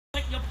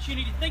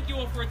opportunity to thank you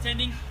all for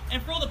attending,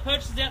 and for all the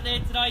purchasers out there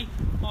today,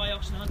 hi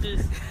auction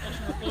hunters,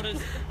 auction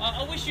reporters,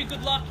 I wish you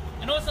good luck,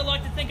 and also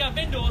like to thank our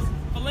vendors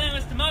for allowing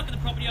us to market the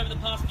property over the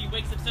past few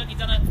weeks. They've certainly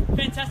done a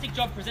fantastic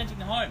job presenting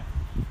the home.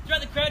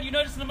 Throughout the crowd, you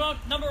notice a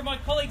number of my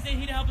colleagues there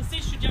here to help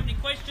assist should you have any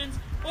questions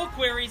or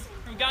queries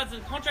in regards to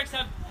the contracts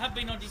have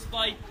been on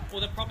display or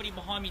the property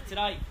behind me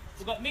today.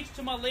 We've got Mitch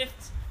to my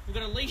left, we've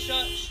got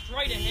Alicia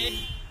straight ahead,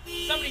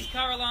 somebody's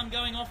car alarm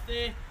going off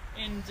there,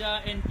 and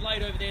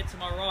Blade over there to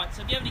my right.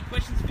 So if you have any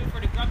questions, feel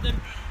free to grab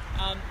them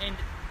and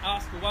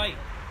ask away.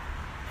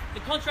 The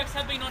contracts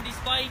have been on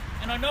display,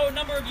 and I know a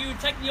number of you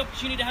have taken the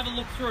opportunity to have a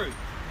look through.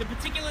 The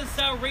particular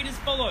sale read as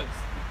follows.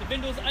 The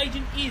vendor's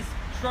agent is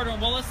Schroeder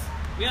 & Wallace.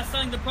 We are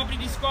selling the property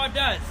described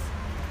as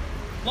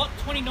Lot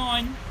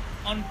 29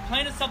 on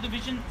Planner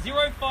Subdivision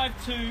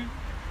 052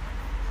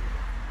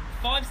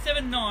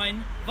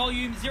 579,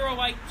 volume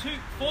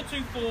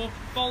 08424,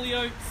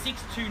 folio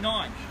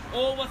 629,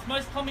 or what's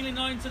most commonly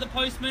known to the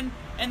postman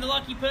and the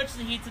lucky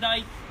purchaser here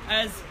today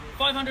as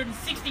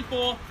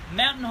 564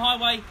 Mountain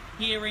Highway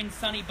here in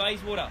sunny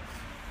Bayswater.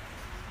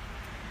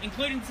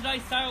 Included in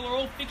today's sale are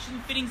all fixtures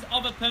and fittings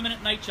of a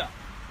permanent nature.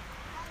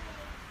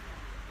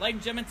 Ladies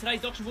and gentlemen,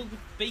 today's auction will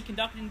be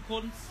conducted in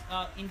accordance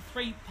in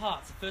three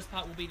parts. The first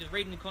part will be the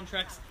reading the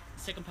contracts,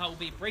 the second part will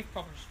be a brief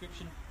proper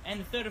description, and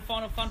the third and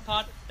final fun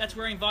part, that's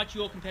where I invite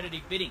your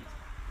competitive bidding.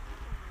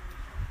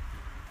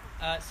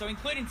 So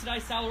included in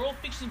today's sale are all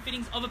fixtures and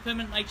fittings of a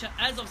permanent nature,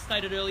 as I've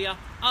stated earlier.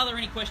 Are there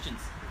any questions?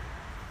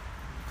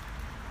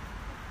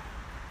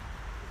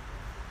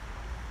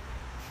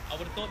 I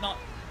would have thought not.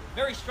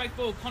 Very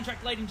straightforward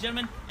contract, ladies and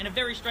gentlemen, and a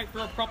very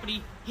straightforward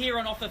property here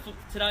on offer for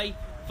today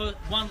for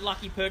one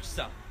lucky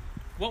purchaser.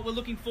 What we're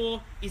looking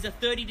for is a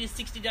 30 to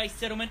 60 day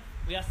settlement.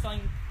 We are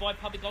selling by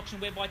public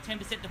auction whereby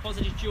 10%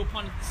 deposit is due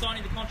upon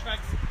signing the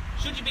contracts,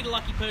 should you be the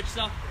lucky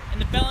purchaser,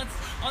 and the balance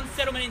on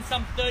settlement in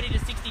some 30 to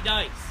 60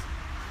 days.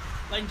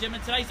 Ladies and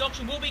gentlemen, today's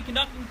auction will be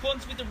conducted in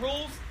accordance with the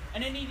rules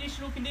and any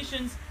additional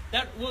conditions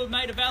that were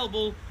made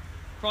available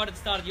prior to the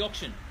start of the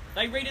auction.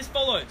 They read as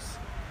follows.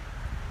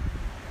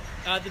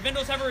 The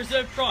vendors have a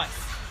reserve price.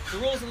 The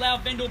rules allow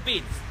vendor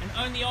bids, and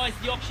only I as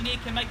the auctioneer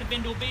can make a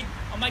vendor bid.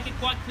 I'll make it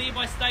quite clear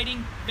by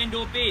stating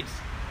vendor bids.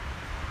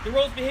 The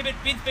rules prohibit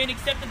bids being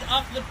accepted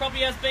after the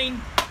property has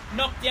been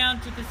knocked down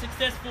to the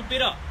successful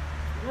bidder.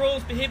 The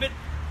rules prohibit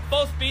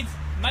false bids,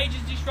 major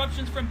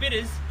disruptions from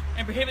bidders,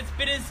 and prohibits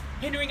bidders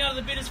hindering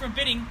other bidders from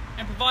bidding,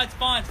 and provides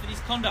fines for this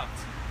conduct.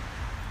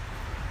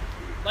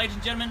 Ladies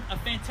and gentlemen, a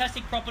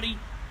fantastic property.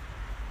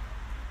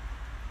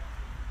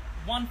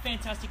 One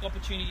fantastic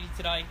opportunity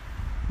today.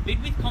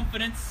 Bid with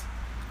confidence.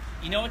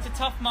 You know it's a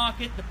tough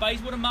market. The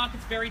Bayswater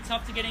market's very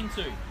tough to get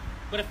into.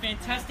 Got a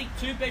fantastic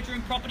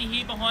 2-bedroom property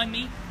here behind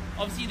me.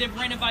 Obviously they've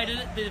renovated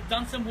it, they've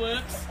done some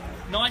works.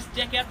 Nice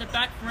deck out the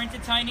back for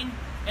entertaining.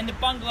 And the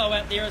bungalow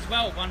out there as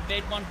well. 1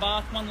 bed, 1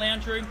 bath, 1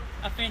 lounge room.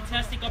 A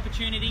fantastic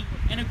opportunity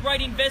and a great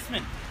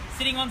investment.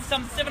 Sitting on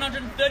some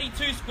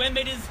 732 square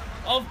metres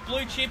of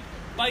blue chip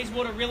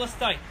Bayswater real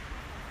estate.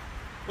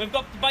 We've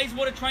got the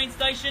Bayswater train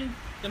station.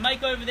 The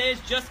makeover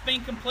there's just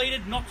been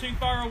completed, not too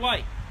far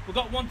away. We've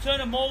got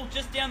Wanturna Mall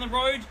just down the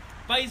road,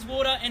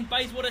 Bayswater and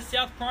Bayswater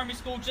South Primary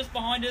School just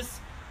behind us.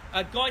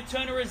 Guy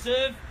Turner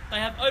Reserve, they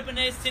have open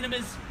air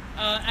cinemas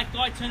at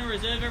Guy Turner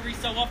Reserve every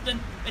so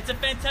often. It's a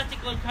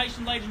fantastic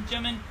location, ladies and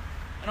gentlemen,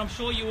 and I'm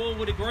sure you all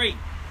would agree.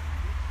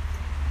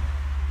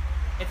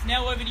 It's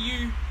now over to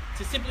you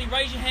to simply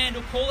raise your hand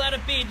or call out a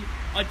bid.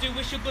 I do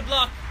wish you good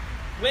luck.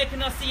 Where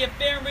can I see a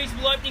fair and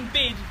reasonable opening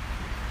bid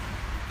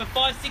for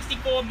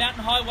 564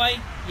 Mountain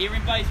Highway here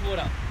in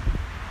Bayswater?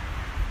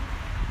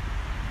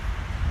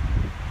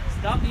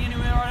 Start me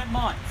anywhere I don't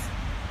mind.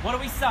 What do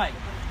we say?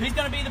 Who's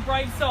going to be the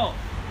brave soul?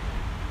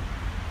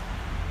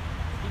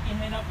 Stick your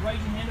hand up, raise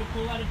your hand or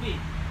call out a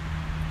bid.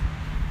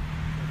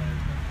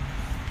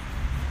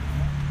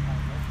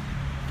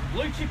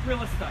 Blue chip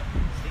real estate.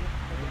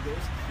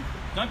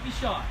 Don't be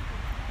shy.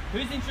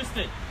 Who's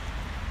interested?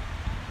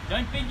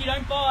 Don't bid, you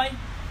don't buy.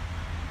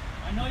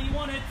 I know you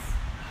want it.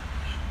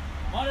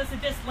 Might I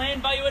suggest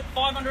land value at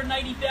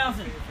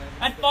 580,000.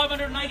 At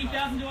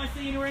 580,000, do I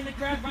see anywhere in the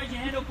crowd? Raise your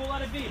hand or call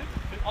out a bid.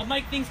 I'll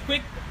make things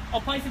quick.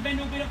 I'll place a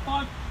vendor bid at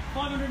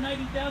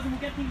 580,000.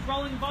 We'll get things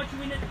rolling. Invite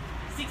you in at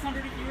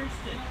 600 if you're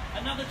interested.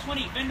 Another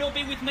 20. Vendor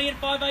bid with me at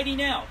 580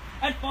 now.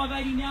 At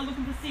 580 now,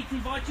 looking for 6.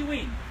 Invite you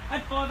in.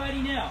 At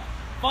 580 now.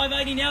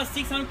 580 now,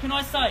 600 can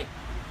I say?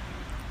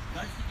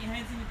 Don't stick your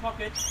hands in your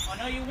pocket. I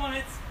know you want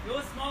it.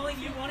 You're smiling,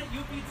 you want it.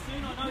 You'll bid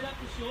soon, I know that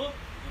for sure.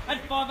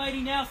 At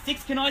 580 now,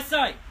 6 can I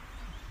say?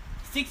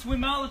 6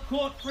 Wimala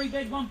Court, 3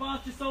 bed, 1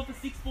 bath, just sold for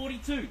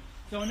 642.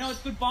 So I know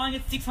it's good buying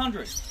at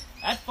 600.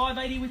 At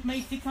 580 with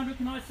me, 600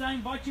 can I say?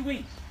 Invite you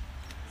in.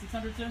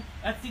 600 sir?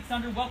 At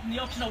 600, welcome the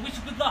auction. I wish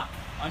you good luck.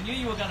 I knew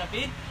you were going to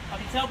bid. I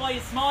can tell by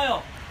your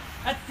smile.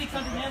 At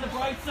 600 now, the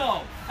brave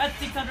soul. At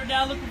 600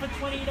 now, looking for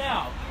 20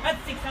 now. At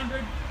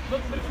 600,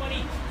 looking for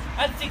 20.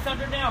 At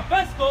 600 now,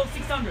 first call,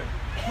 600.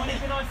 20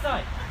 can I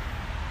say?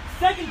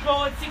 Second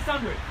call at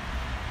 600.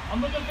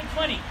 I'm looking for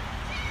 20.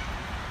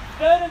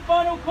 Third and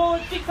final call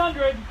at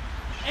 600.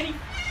 Any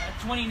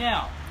 20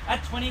 now.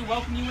 At 20,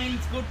 welcome you in.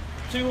 It's good.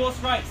 2-horse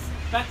race.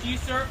 Back to you,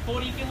 sir, at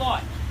 40 if you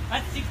like.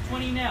 At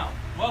 6.20 now.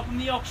 Welcome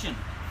the auction.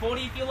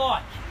 40 if you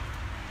like.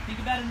 Think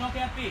about a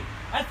knockout bid.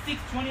 At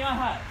 6.20 I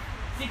have.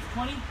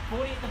 6.20,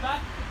 40 at the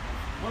back.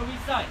 What do we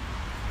say?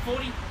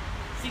 40,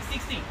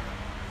 6.60.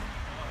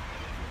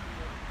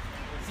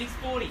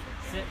 6.40,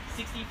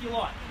 60 if you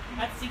like.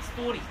 At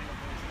 6.40,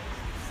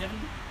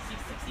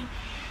 6.60.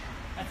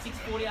 At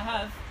 6.40 I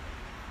have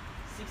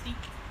 60.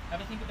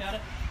 Have a think about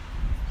it.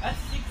 At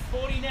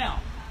 6.40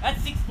 now. At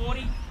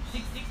 6.40,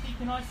 6.60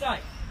 can I say?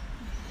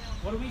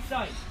 What do we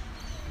say?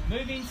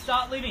 Move in,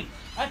 start living.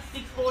 At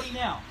 6.40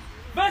 now.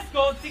 First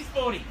call at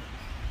 6.40.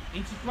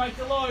 Interest rates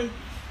are low.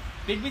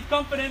 Bid with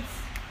confidence.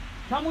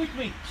 Come with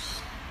me.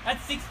 At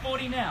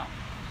 6.40 now.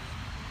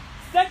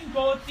 Second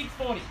call at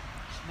 6.40.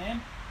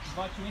 Ma'am,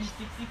 invite you in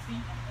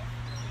 6.60.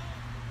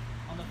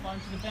 On the phone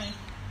to the bank.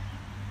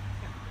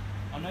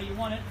 I know you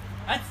want it.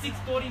 At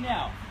 6.40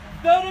 now.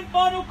 Third and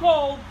final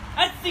call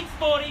at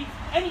 6.40.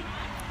 Any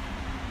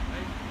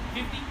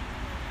 50,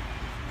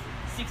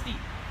 60,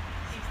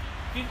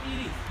 50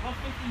 it is. Got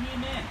 50 here,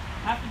 man.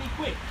 Have to be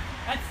quick.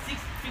 At 50,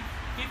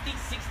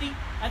 60.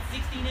 At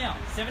 60 now.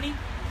 70.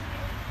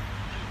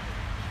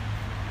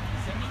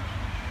 70.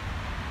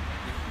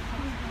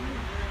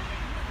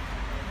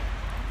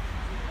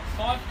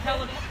 5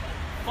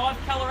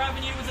 Keller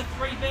Avenue was a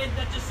 3-bed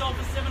that just sold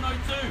for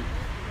 702.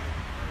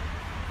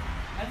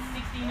 At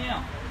 60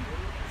 now.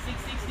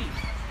 660.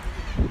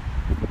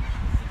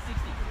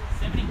 660.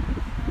 70.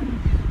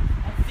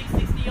 At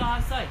 660 I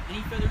say.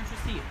 Any further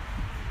interest here?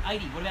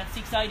 80. What about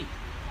 680?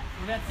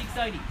 What about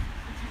 680?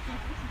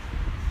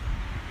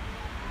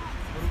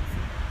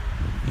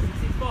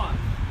 665.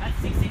 At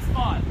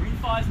 665. We're in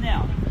 5s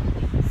now.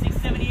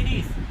 670 it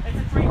is. It's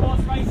a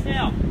 3-horse race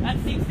now. At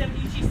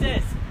 670 she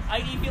says.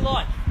 80 if you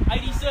like.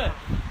 80 sir.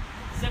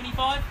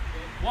 75?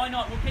 Why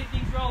not? We'll keep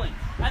things rolling.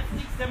 At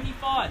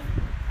 675.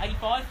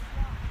 85?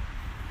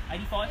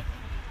 85?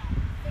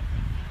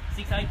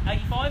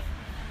 85?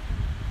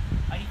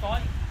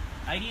 85?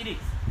 80 it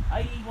is.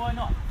 80, why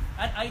not?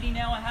 At 80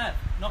 now I have.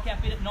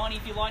 Knockout bid at 90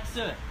 if you like,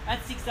 sir.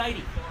 At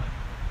 680.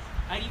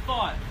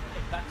 85.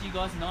 Back to you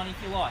guys, 90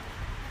 if you like.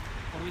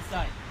 What do we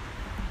say?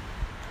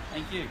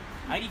 Thank you.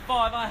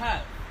 85 I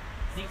have.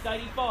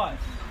 685.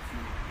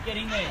 Get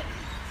in there.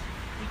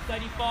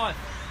 685.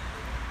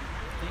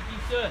 Thank you,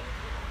 sir.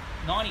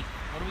 90.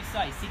 What do we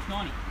say?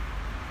 690.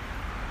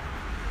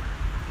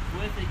 It's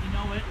worth it, you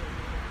know it.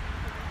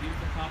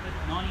 Beautiful carpet.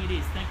 90 it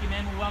is. Thank you,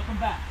 ma'am. Well, welcome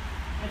back.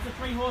 It's a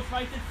 3-horse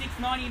race at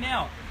 690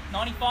 now.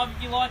 95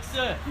 if you like,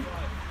 sir.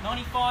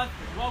 95.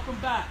 Welcome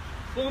back.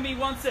 Boomy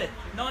wants it.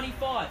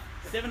 95.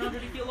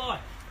 700 if you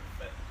like.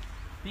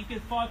 Think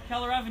of 5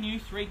 Keller Avenue.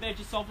 3-bed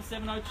just sold for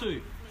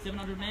 702.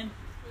 700, man.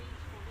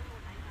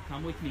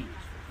 Come with me.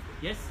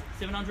 Yes?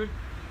 700.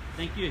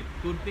 Thank you.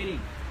 Good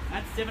bidding.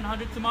 At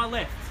 700 to my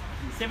left.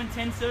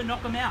 710, sir.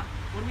 Knock them out.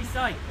 What do we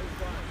say?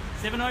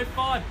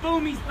 705.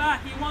 Boom, he's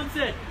back. He wants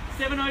it.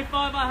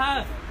 705 I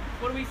have.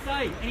 What do we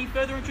say? Any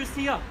further interest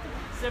here?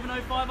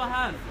 705 I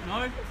have.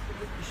 No? You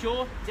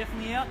sure?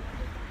 Definitely out?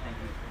 Thank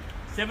you.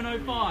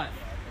 705.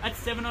 At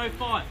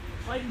 705.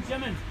 Ladies and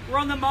gentlemen, we're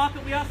on the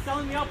market. We are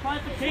selling. We are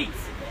playing for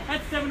keeps.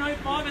 At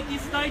 705 at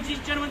this stage, this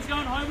gentleman's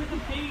going home with the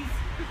keys.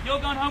 You're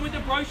going home with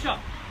the brochure.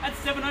 At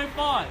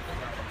 705.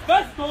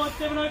 First call at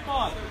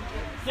 705.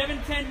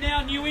 710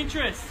 now, new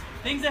interest.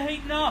 Things are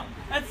heating up.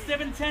 At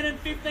 710 and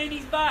 15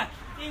 he's back.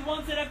 He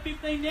wants it at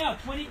 15 now.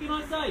 20 can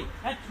I say?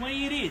 At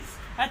 20 it is.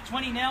 At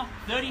 20 now.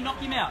 30 knock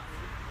him out.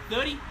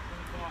 30.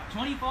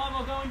 25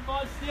 I'll go in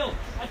 5 still.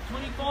 At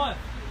 25.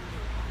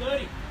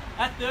 30.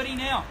 At 30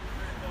 now.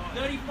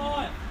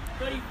 35.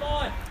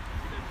 35.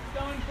 It's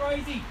going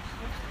crazy.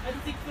 At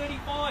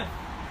 635.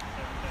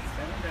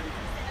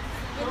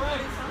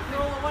 Correct.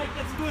 You're all awake.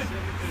 That's good.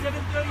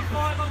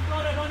 735. I've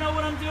got it. I know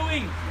what I'm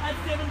doing. At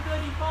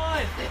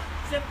 735.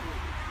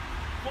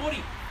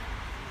 40.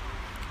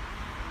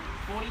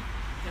 40.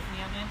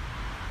 Definitely out there.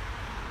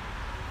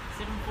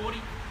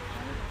 740.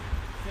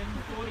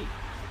 740.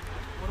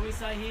 What do we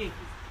say here?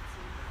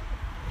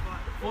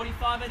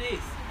 45 it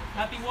is.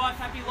 Happy wife,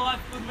 happy life.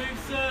 Good move,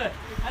 sir.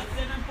 At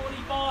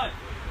 745.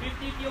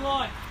 50 if you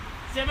like.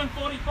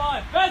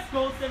 745. First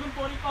call,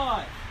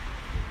 745.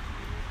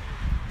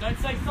 Don't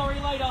say sorry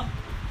later.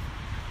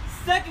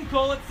 Second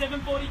call at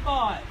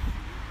 745.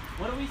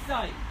 What do we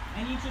say?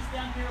 Any interest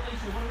down here,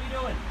 Alicia? What are we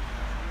doing?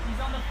 She's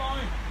on the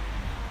phone.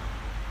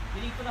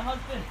 Bidding for the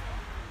husband.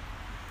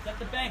 It's at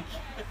the bank.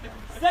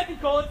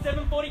 Second call at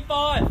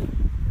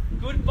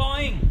 745. Good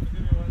buying.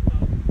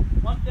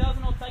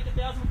 1,000, I'll take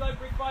 1,000. We'll go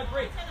brick by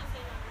brick.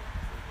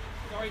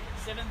 Sorry,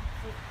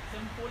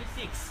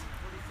 746.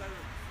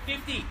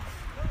 50.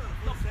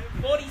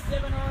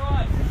 47,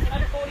 alright.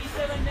 At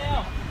 47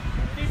 now.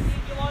 50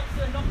 if you like,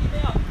 sir. Knock him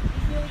out.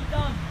 He's nearly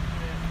done.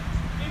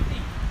 50.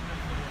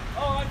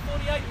 Alright,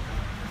 48.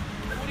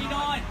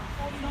 49.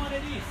 49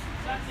 it is.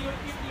 That's you at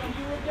 50. And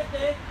you will get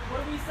there.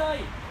 What do we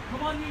say?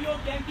 Come on, New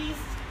York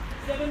Yankees.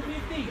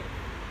 750.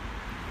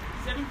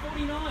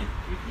 749.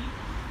 50.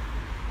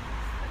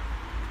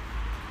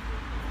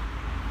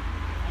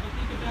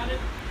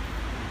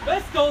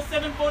 First call,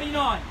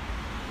 749.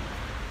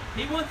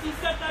 He wants his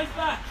Saturdays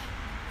back.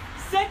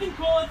 Second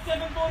call at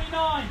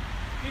 749.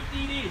 50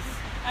 it is.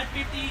 At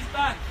 50 he's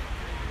back.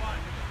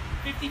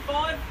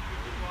 55?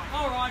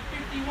 Alright,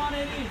 51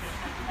 it is.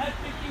 At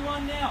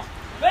 51 now.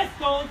 Best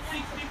call,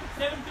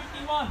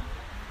 751.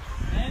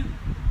 And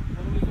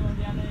what are we doing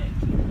down there?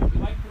 We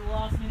wait for the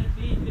last minute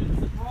bid, bit of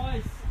a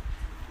surprise.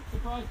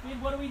 Surprise bid,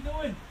 what are we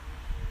doing?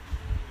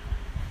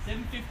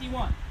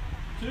 751.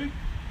 2.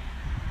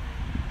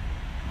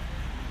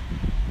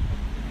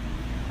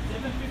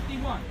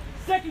 751.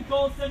 Second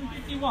call,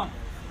 751.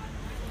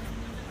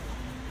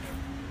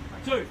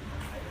 2.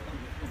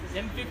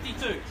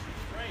 752.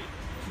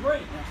 3.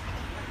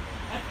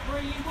 At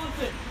 3 you want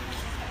it.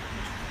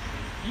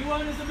 New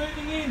owners are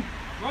moving in.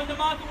 We're on the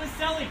market with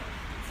selling.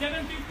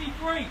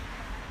 753.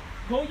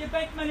 Call your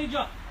bank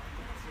manager.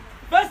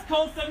 First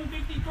call,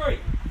 753.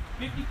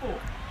 54.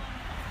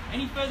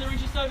 Any further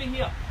interest over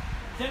here?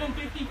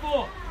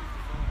 754.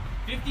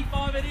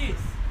 55 it is.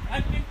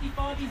 At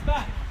 55 he's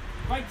back.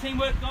 Great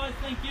teamwork, guys.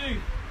 Thank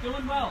you.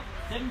 Doing well.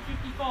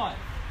 755.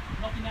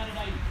 Knocking out at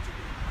 80.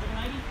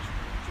 780.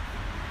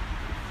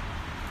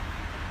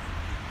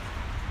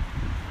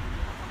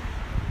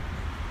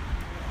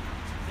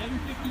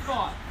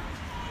 755.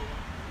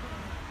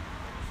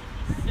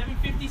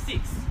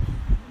 756.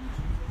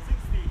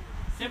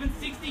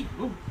 760.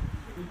 Ooh,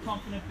 good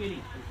confident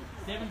bidding.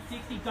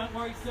 760. Don't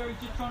worry, sir. He's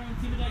just trying to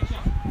intimidate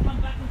you.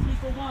 Come back and 3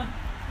 for 1.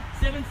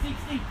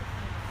 760.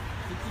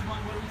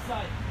 61. What do we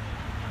say?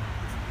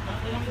 Don't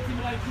let him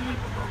intimidate you.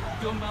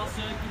 Doing well,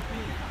 sir. Good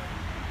bidding.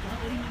 Don't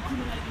let him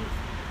intimidate you.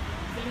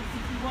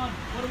 761.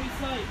 What do we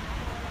say?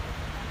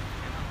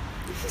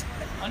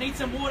 I need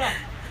some water.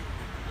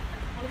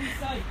 What do we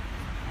say?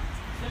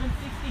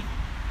 760.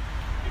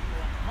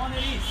 On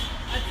it is.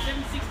 At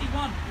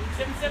 761.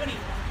 770.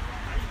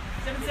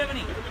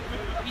 770.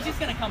 He's just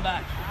going to come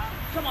back.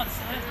 Come on,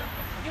 sir.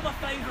 You're my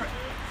favourite.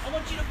 I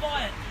want you to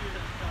buy it.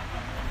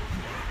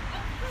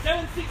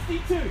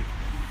 762.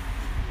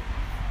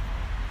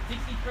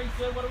 63,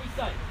 sir. What do we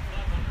say?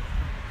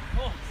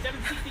 Oh,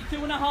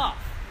 762 and a half.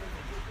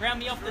 Round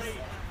me off this.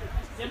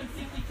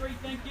 763,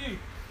 thank you.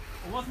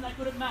 I wasn't that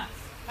good at maths.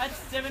 That's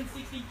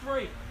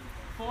 763.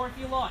 4 if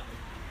you like.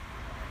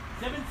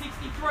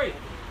 763.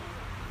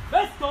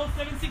 First call,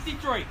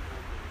 763.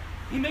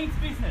 He means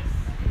business.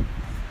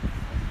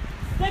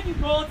 Second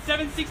call,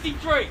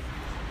 763.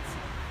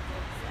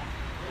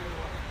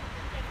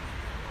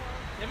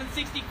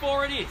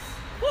 764 it is.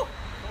 Woo.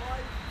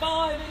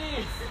 5 it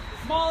is.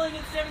 Smiling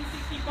at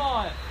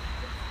 765.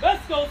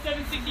 First call,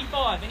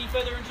 765. Any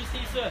further interest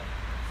here, sir?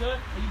 Sir,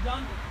 are you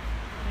done?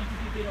 Thank you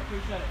for your bid, I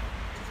appreciate it.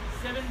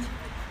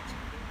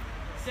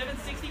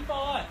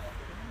 765.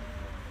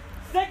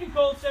 Second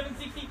call,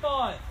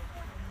 765.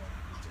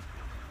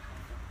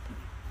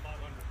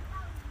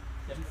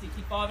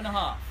 765 and a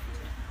half.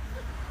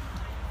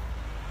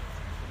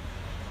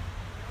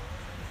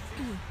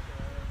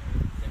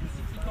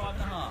 765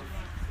 and a half.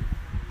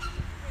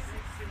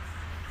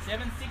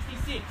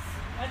 766.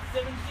 That's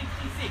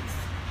 766.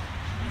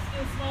 He's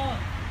still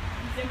smiling.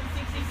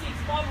 766.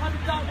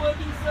 500 aren't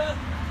working, sir.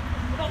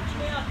 Knocked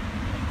you out.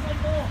 Give me 10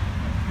 more.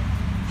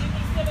 Give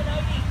me 780.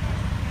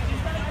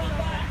 He's going to come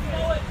back. You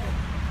know it.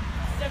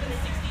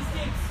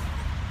 766.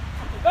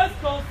 First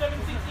call,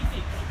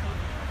 766.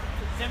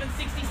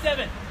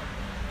 767.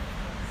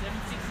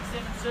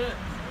 767, sir.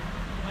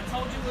 I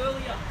told you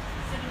earlier.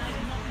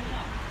 780 not good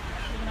enough.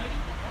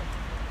 780.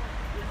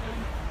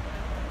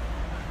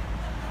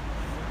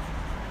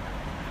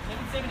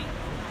 770.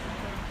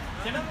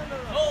 7.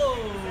 Oh,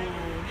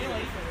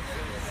 nearly.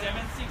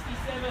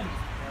 767.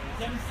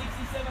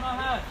 767 I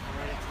have.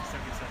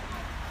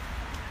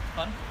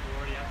 Pardon? We're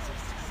already at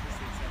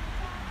 767.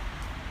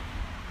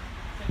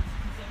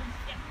 767?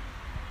 Yeah.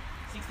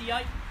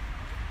 68.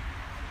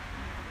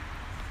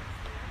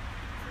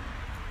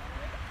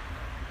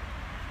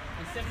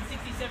 There's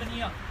 767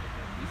 here.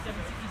 He's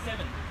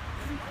 767.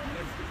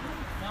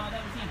 No,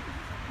 that was him.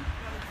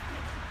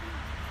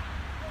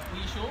 Were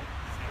you sure?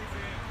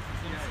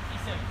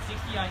 767.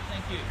 68,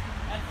 thank you.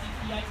 That's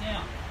 68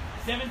 now.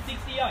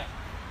 768.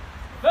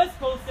 First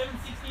call,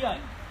 768.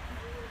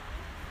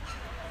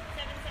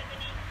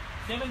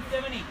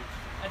 770.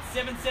 That's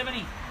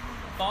 770.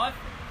 5.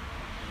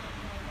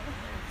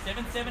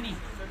 770.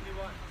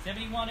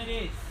 71 it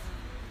is.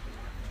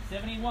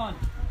 71.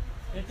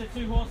 It's a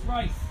 2-horse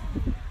race.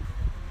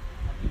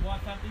 Happy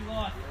wife, happy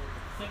life.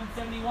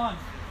 771.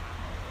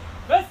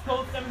 First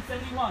call,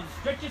 771.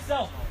 Stretch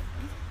yourself.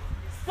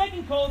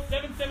 Second call,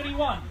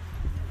 771.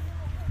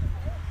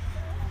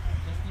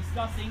 Just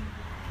discussing.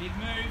 Big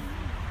move.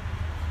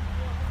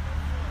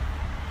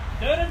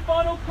 Third and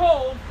final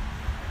call,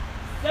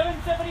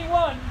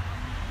 771.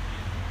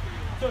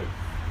 2.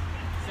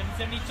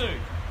 772.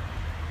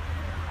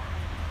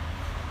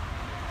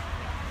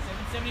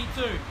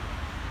 772.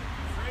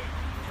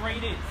 3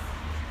 it is.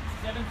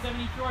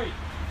 773.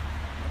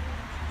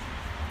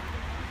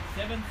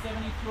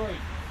 773.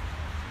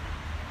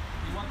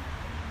 You want?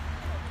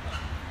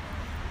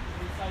 What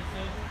do you say,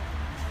 sir?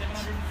 780.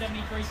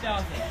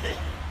 773,000. 2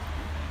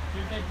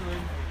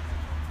 bedroom.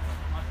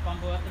 Nice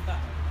bungalow at the back.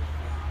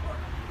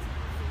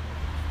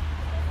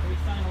 What are we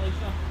saying,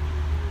 Alicia?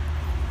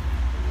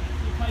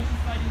 Your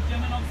patience, ladies and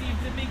gentlemen. Obviously,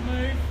 it's a big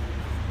move.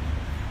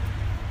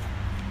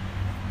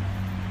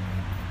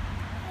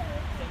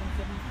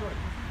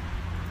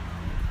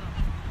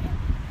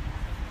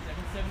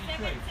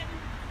 773.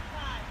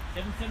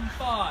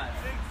 775.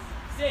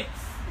 6.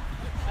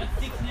 That's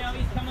 6 now.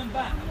 He's coming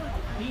back.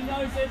 He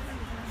knows it.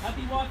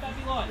 Happy wife,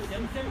 happy life.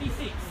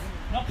 776.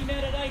 Knock him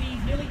out at 80.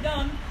 He's nearly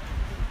done.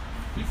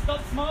 He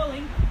stopped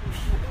smiling.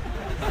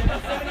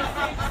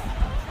 776.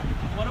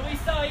 What do we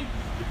say?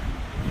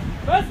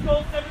 First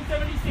call,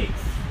 776.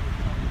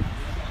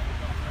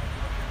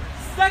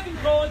 Second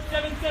call,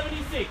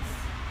 776.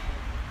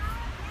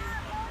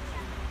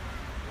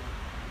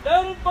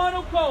 Third and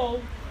final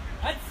call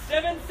at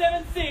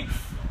 776.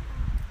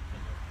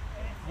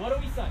 What do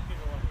we say?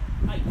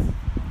 8.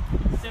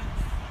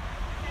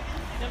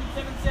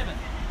 777.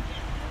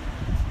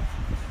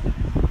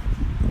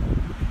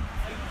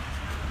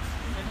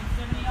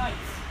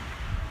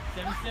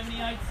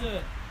 778,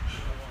 sir.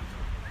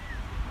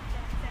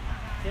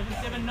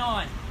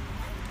 779.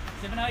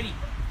 780.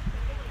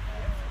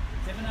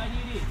 780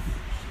 it is.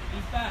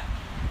 He's back.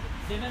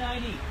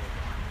 780.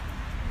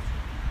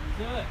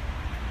 Sir.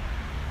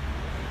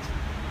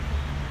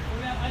 What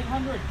about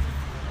 800?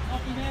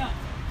 Knock him out.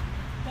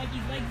 Take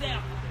his legs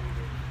out.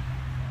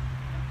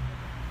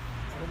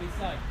 What do we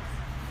say?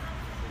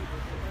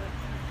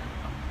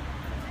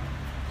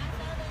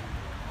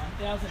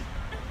 1,000.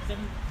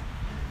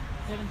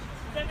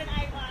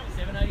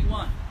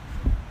 781.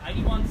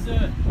 81,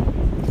 sir.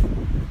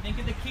 Think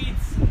of the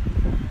kids.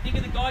 Think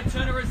of the guy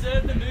Turner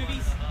Reserve, the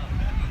movies.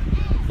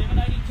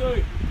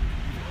 782.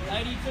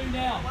 82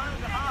 now.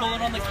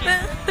 Pulling on the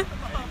kids.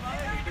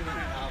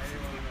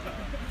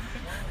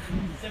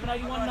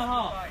 781 and a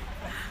half.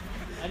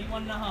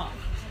 81 and a half.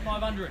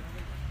 500.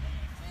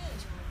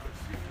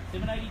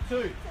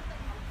 782.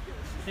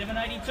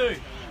 782.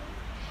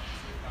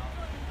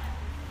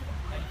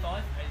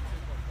 85.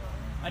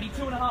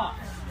 82 and a half.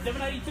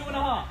 782 and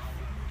a half.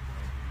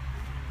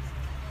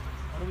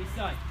 What do we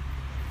say?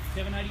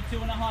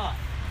 782 and a half.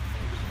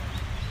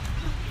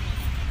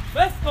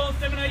 First call,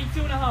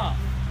 782 and a half.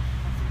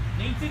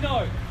 Need to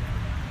know.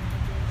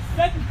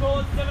 Second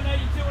call,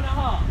 782 and a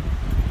half.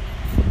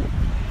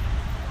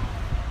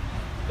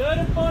 Third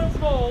and final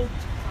call,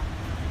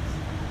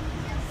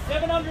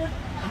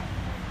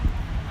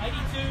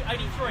 782,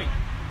 83.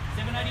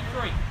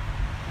 783.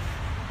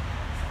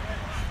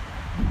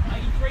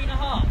 83 and a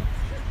half.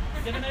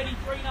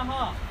 783 and a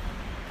half.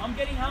 I'm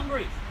getting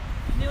hungry.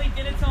 It's nearly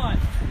dinner time.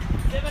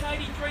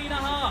 783 and a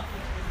half.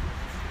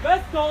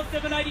 First call,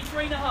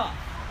 783 and a half.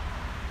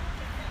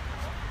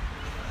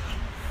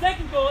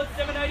 Second call,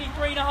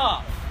 783 and a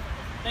half.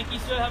 Thank you,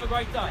 sir. Have a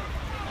great day.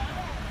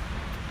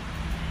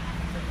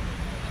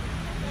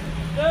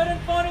 Third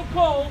and final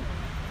call,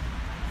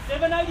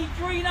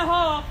 783 and a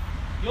half.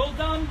 You all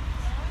done?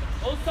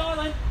 All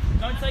silent.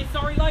 Don't say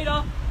sorry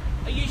later.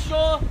 Are you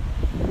sure?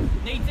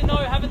 Need to know.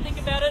 Have a think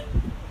about it.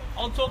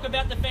 I'll talk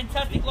about the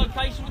fantastic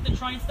location with the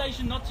train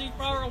station not too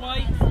far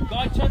away.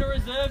 Guy Turner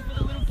Reserve for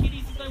the little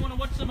kiddies if they want to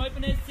watch some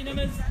open air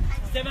cinemas.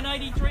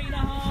 783 and a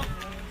half.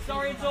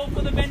 Sorry, it's all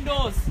for the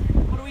vendors.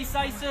 What do we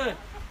say, sir?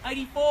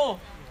 84.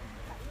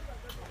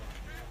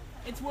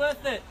 It's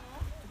worth it.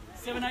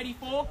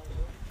 784.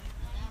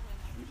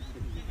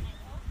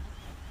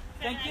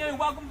 Thank you.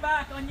 Welcome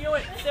back. I knew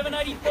it.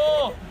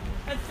 784.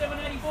 That's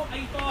 784.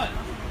 85.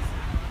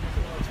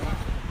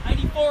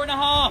 84 and a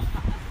half.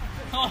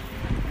 Oh,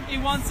 he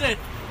wants it.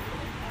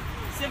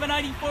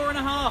 784 and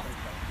a half.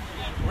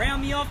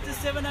 Round me off to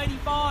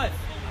 785.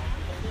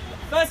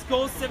 First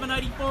call,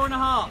 784 and a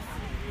half.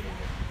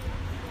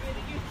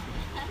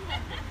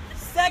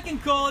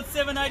 Second call at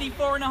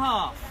 784 and a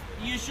half.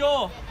 Are you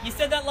sure? You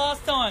said that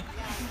last time.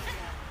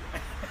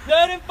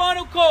 Third and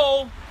final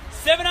call,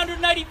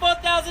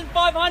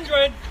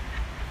 784,500.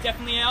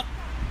 Definitely out.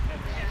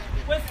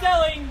 We're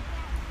selling.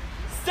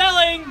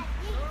 Selling.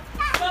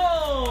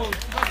 Sold.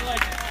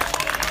 Congratulations.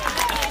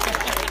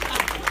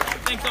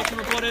 Thanks, Auction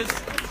Reporters.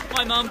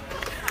 Bye, Mum.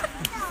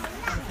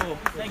 Cool.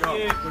 Thank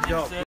you. Good job.